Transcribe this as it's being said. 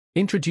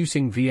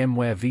Introducing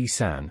VMware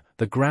vSAN,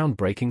 the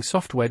groundbreaking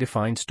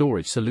software-defined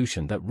storage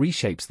solution that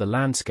reshapes the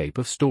landscape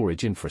of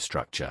storage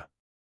infrastructure.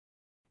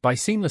 By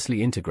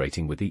seamlessly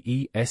integrating with the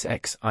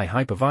ESXi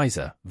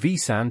hypervisor,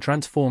 vSAN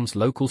transforms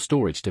local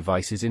storage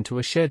devices into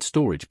a shared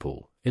storage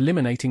pool,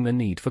 eliminating the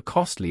need for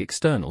costly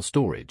external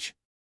storage.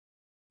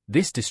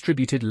 This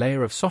distributed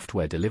layer of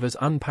software delivers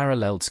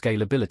unparalleled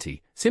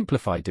scalability,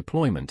 simplified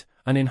deployment,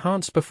 and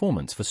enhanced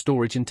performance for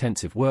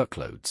storage-intensive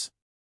workloads.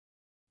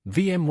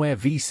 VMware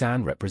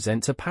vSAN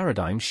represents a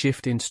paradigm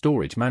shift in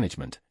storage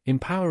management,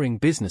 empowering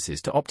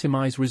businesses to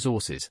optimize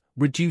resources,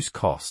 reduce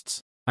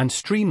costs, and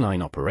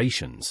streamline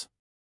operations.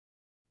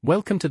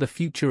 Welcome to the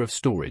future of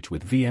storage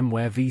with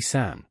VMware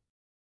vSAN.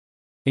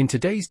 In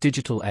today's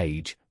digital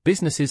age,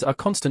 businesses are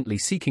constantly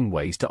seeking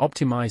ways to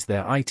optimize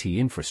their IT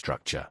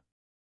infrastructure.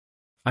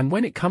 And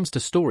when it comes to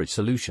storage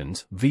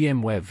solutions,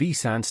 VMware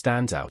vSAN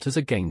stands out as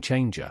a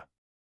game-changer.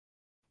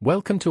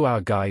 Welcome to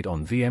our guide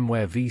on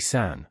VMware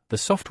vSAN, the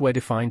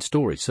software-defined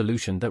storage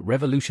solution that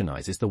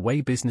revolutionizes the way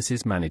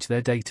businesses manage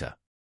their data.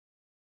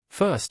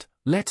 First,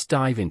 let's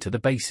dive into the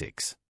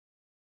basics.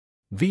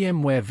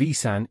 VMware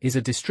vSAN is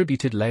a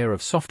distributed layer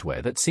of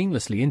software that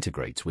seamlessly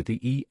integrates with the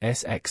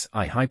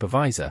ESXi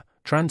hypervisor,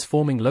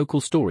 transforming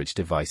local storage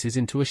devices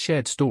into a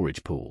shared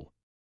storage pool.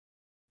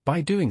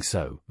 By doing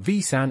so,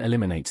 vSAN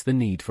eliminates the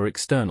need for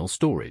external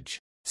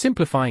storage,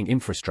 simplifying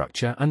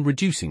infrastructure and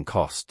reducing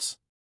costs.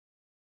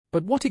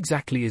 But what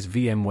exactly is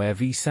VMware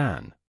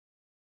vSAN?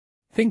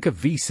 Think of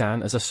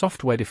vSAN as a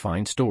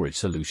software-defined storage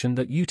solution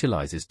that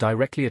utilizes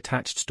directly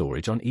attached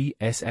storage on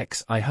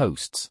ESXi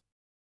hosts.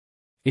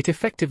 It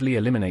effectively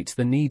eliminates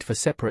the need for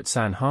separate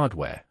SAN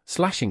hardware,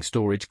 slashing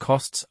storage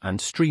costs and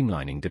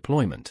streamlining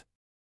deployment.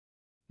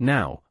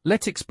 Now,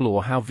 let's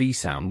explore how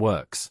vSAN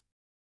works.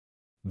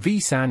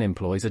 vSAN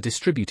employs a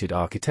distributed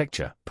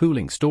architecture,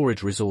 pooling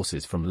storage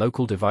resources from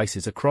local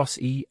devices across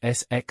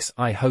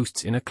ESXi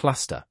hosts in a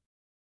cluster.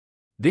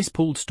 This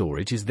pooled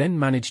storage is then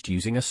managed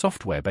using a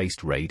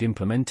software-based RAID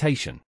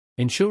implementation,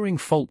 ensuring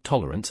fault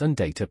tolerance and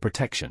data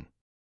protection.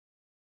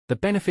 The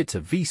benefits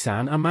of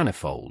vSAN are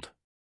manifold.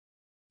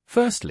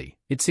 Firstly,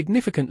 it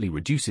significantly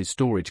reduces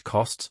storage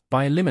costs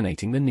by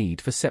eliminating the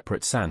need for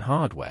separate SAN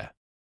hardware.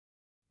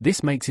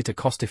 This makes it a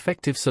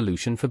cost-effective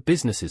solution for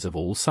businesses of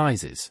all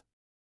sizes.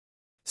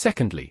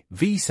 Secondly,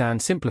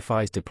 vSAN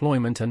simplifies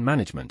deployment and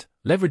management,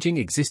 leveraging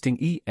existing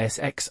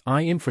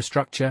ESXi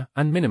infrastructure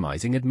and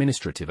minimizing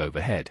administrative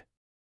overhead.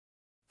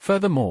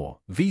 Furthermore,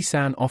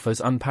 vSAN offers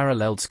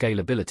unparalleled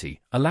scalability,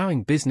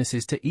 allowing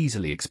businesses to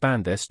easily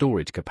expand their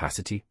storage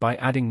capacity by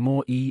adding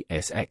more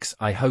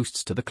ESXi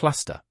hosts to the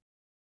cluster.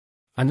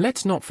 And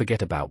let's not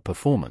forget about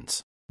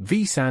performance.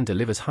 vSAN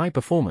delivers high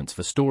performance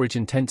for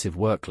storage-intensive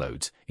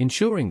workloads,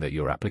 ensuring that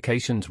your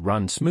applications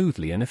run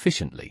smoothly and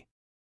efficiently.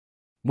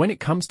 When it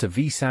comes to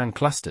vSAN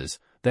clusters,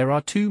 there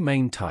are two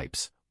main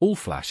types,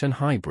 all-flash and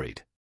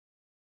hybrid.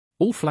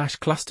 All-flash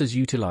clusters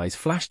utilize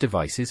flash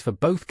devices for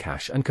both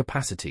cache and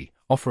capacity,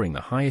 offering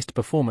the highest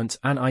performance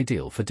and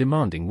ideal for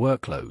demanding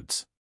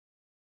workloads.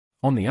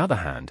 On the other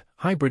hand,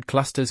 hybrid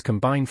clusters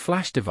combine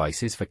flash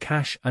devices for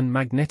cache and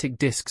magnetic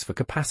disks for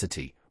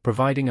capacity,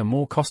 providing a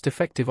more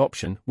cost-effective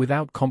option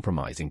without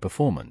compromising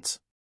performance.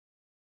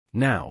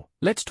 Now,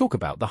 let's talk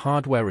about the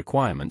hardware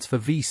requirements for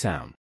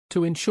vSAN.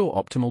 To ensure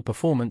optimal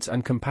performance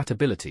and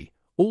compatibility,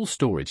 all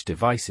storage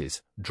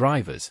devices,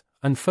 drivers,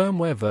 and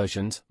firmware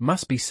versions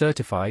must be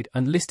certified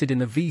and listed in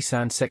the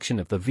vSAN section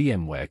of the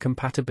VMware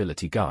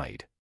Compatibility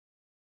Guide.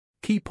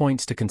 Key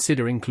points to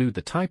consider include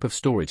the type of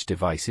storage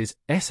devices,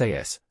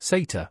 SAS,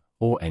 SATA,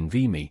 or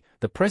NVMe,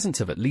 the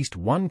presence of at least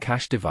one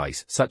cache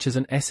device such as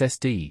an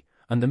SSD,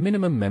 and the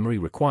minimum memory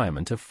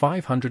requirement of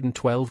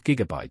 512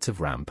 GB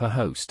of RAM per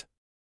host.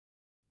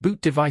 Boot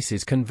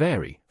devices can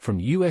vary, from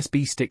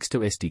USB sticks to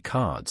SD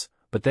cards,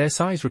 but their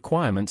size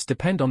requirements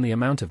depend on the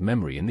amount of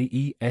memory in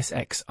the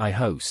ESXi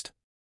host.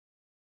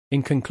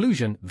 In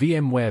conclusion,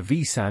 VMware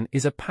vSAN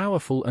is a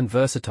powerful and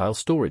versatile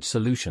storage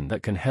solution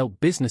that can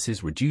help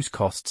businesses reduce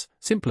costs,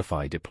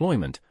 simplify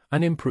deployment,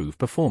 and improve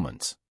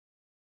performance.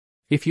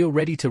 If you're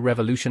ready to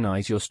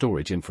revolutionize your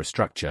storage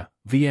infrastructure,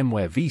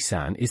 VMware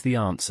vSAN is the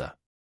answer.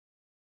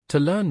 To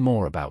learn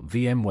more about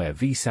VMware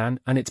vSAN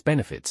and its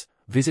benefits,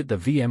 visit the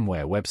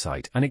VMware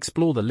website and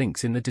explore the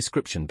links in the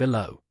description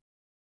below.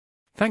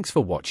 Thanks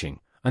for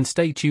watching, and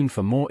stay tuned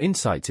for more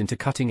insights into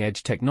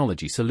cutting-edge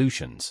technology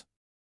solutions.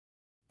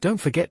 Don't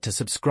forget to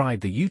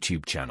subscribe the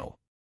YouTube channel.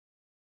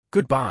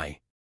 Goodbye.